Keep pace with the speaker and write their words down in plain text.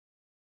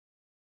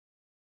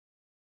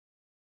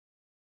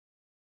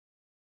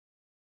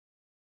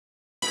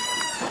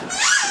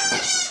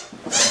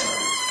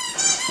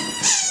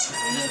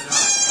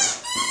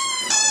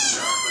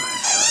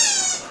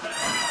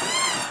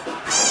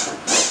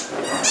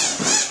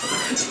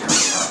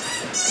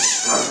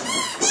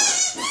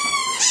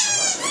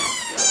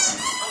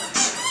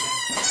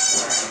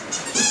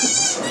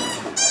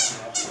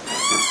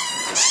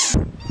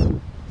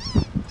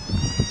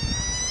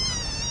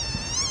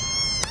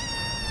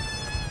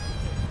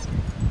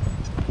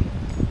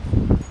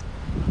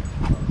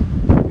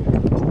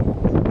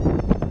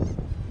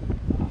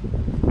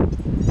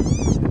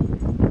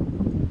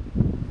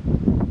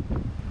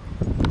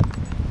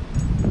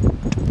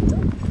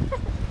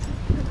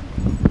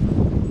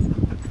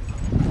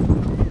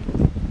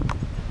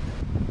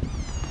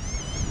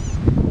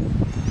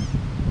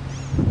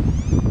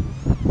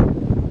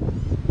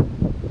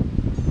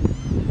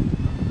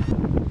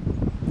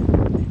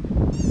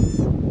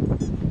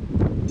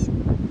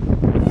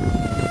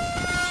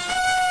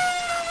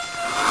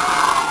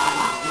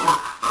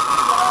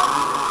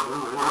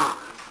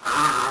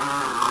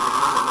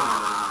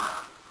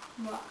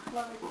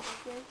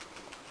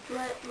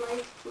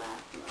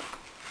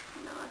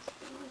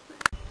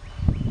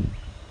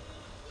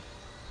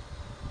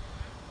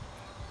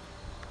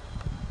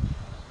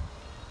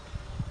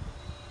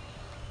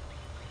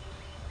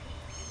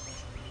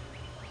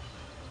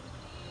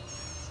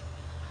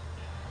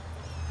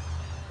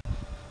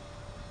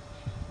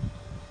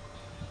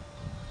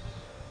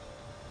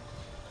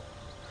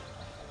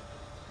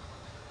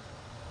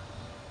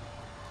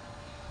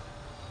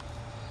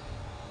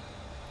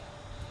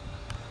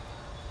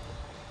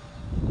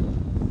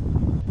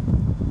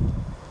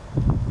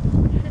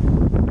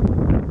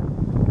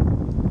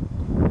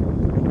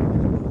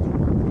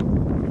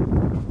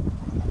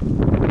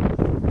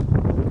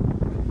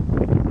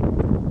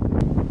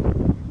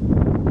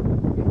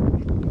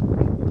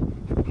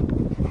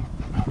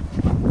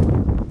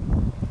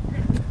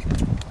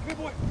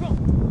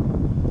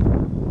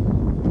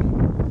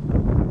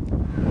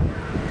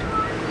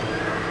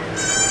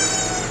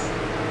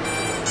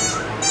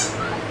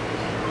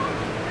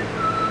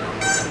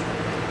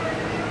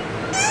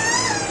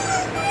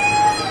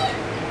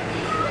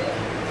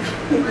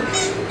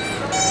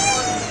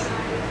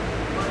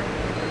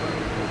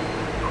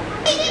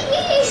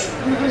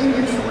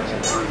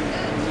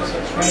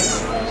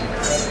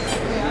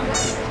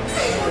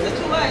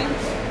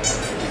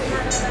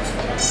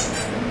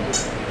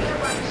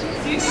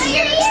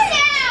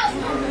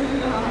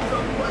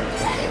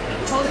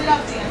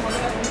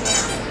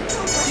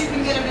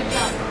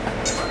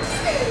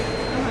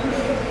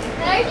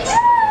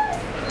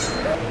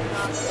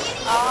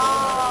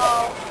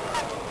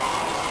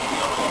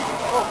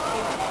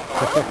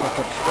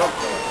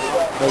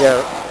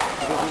got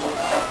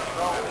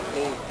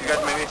You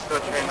guys maybe still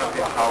train up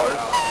these collars?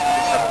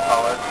 These type of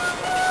collars?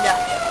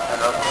 Yeah.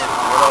 And what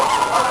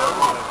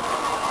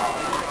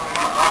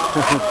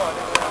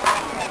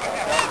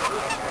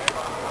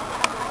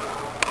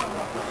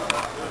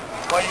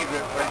Why do you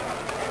grip right?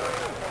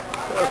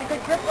 Got a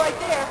good grip right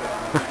there.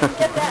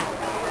 Get that.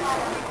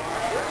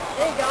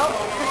 There you go.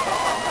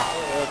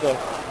 okay.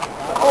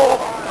 Oh.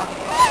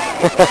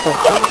 Get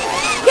it,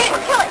 kill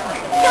it, kill it, kill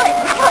it. Get it,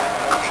 kill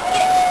it.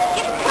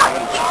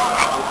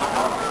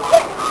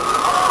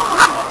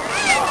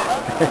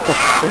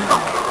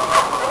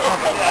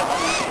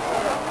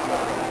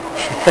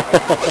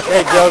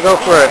 Hey Joe, go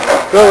for it.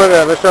 Go with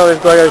it. Let's show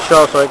this guy a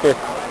show so I can.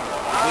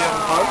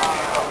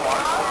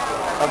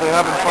 Are they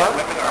having fun?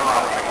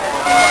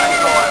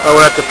 Oh,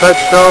 we're at the pet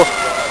show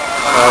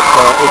at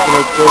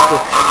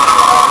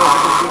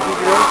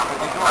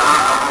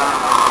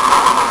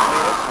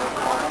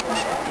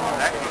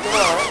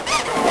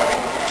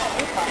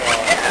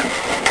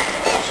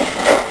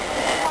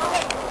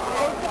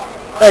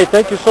 18 Hey,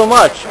 thank you so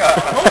much.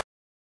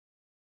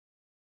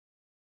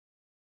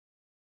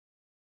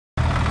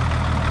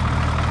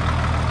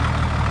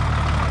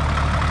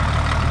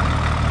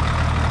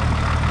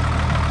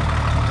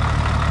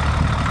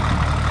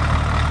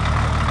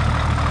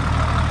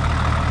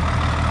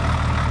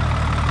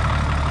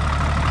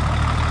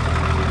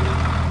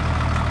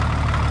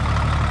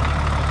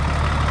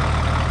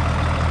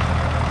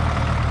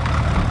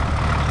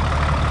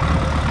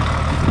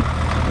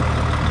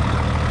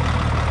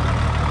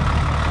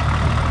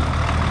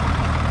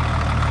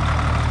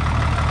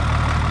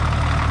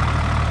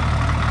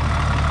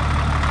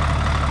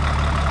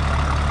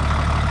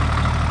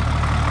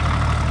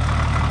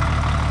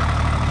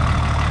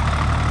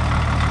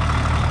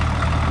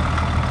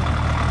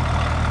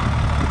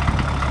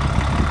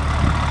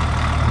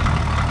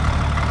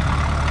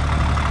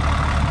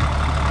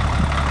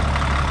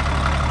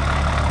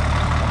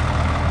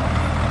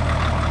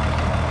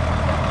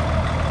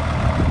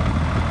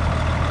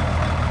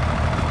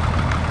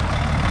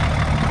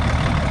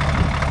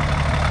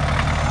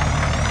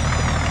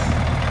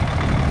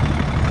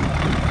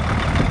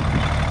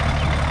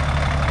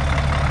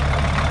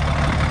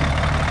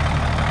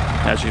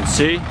 As you can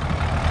see,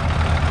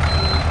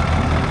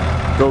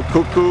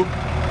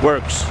 GoCuckoo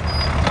works.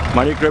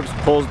 Mighty GripZ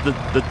pulls the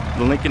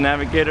Lincoln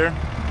Navigator.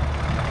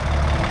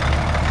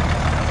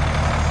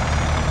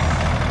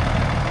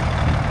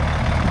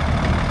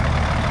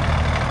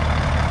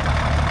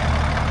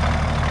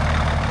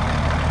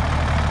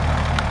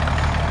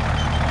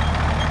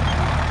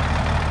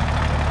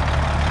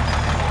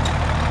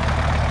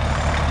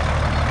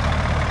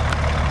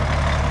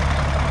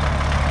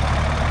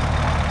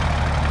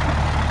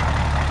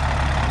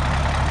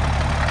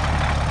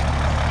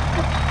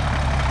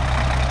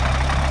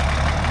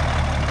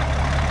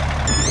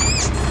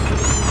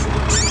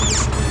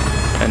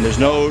 And there's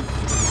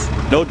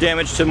no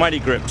damage to Mighty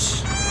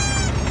GripZ.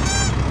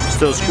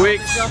 Still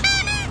squeaks.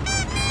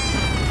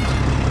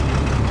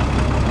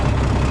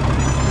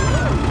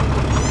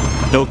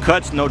 No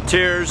cuts, no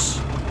tears.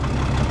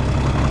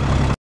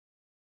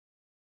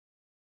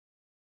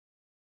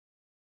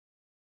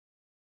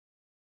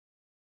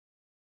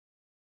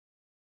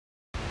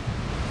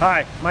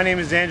 Hi, my name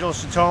is Angelo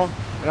Satone,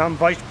 and I'm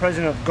Vice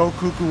President of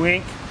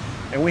GoCuckoo Inc.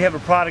 And we have a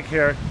product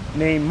here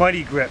named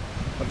Mighty GripZ.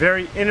 A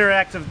very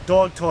interactive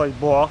dog toy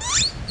ball.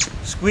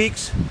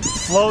 Squeaks,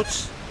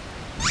 floats,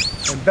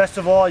 and best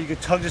of all, you can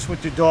tug this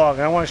with your dog.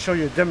 And I want to show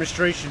you a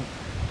demonstration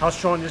how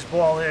strong this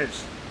ball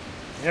is.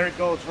 And there it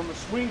goes from a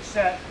swing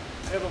set.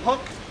 We have a hook.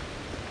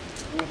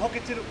 I'm going to hook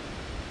it to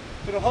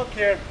the hook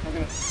here. I'm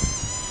going to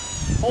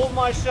hold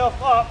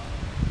myself up.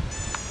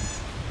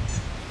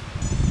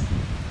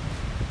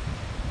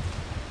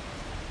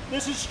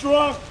 This is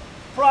strong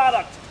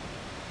product.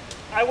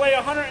 I weigh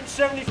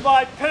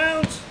 175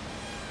 pounds.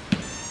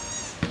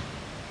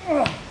 You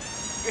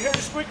hear the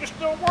squeaker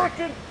still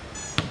working?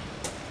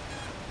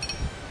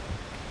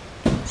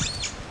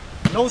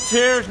 No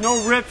tears,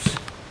 no rips.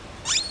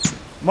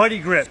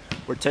 Mighty GripZ.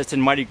 We're testing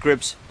Mighty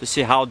GripZ to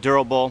see how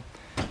durable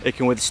it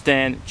can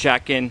withstand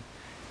jacking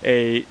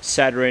a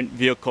Saturn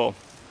vehicle.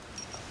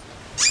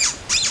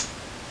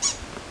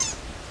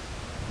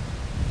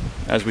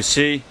 As we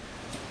see,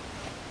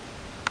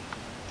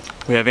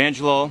 we have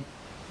Angelo,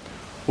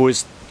 who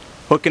is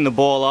hooking the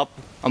ball up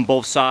on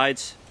both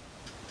sides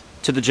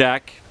to the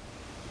jack.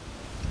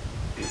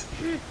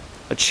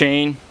 A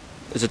chain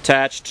is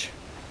attached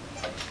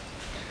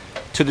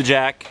to the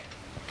jack.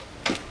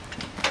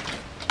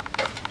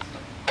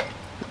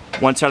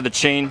 One side of the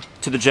chain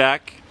to the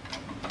jack.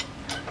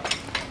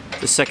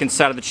 The second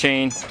side of the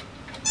chain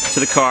to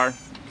the car.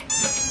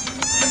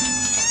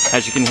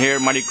 As you can hear,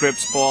 Mighty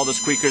GripZ ball, the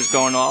squeaker's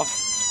going off.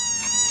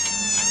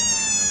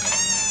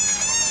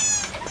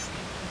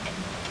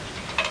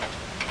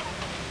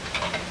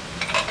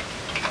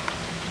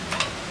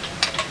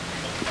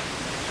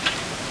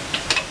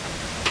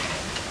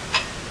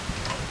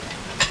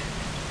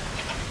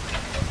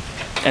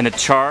 And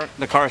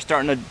the car is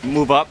starting to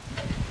move up.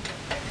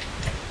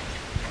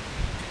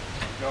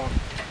 Go.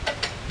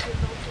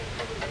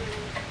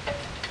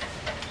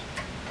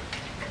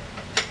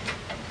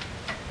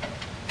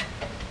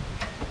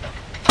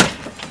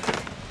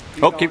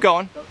 Oh, keep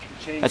going.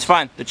 That's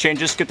fine. The chain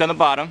just skipped on the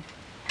bottom.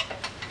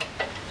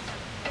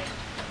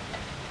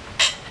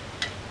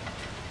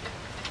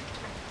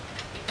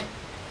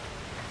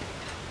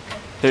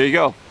 There you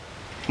go.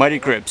 Mighty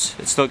GripZ.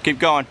 It's still keep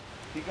going.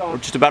 We're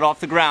just about off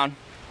the ground.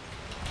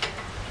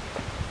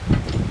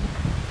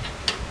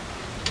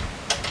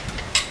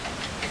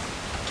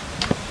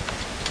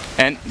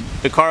 And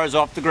the car is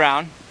off the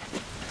ground.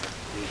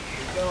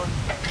 Keep going.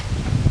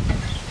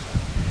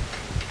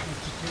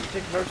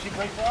 Take the mercy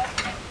brake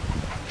off.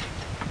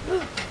 You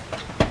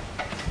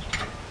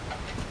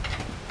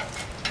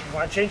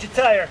want to change your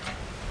tire?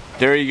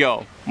 There you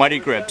go. Mighty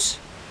GripZ.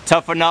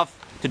 Tough enough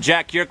to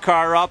jack your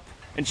car up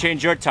and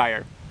change your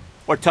tire.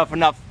 Or tough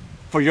enough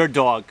for your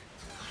dog.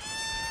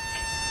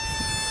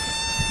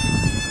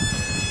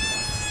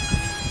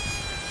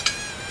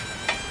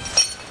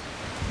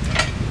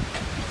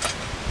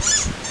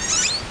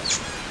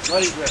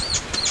 Mighty GripZ.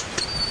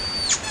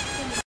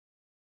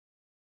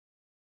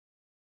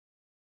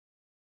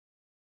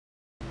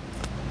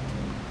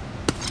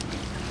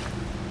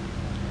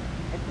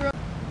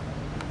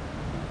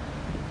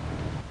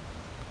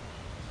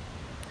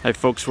 Hi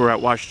folks, we're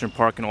at Washington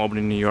Park in Albany,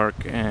 New York,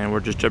 and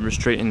we're just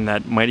demonstrating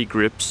that Mighty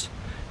GripZ,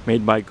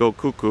 made by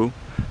GoCuckoo,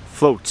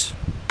 floats.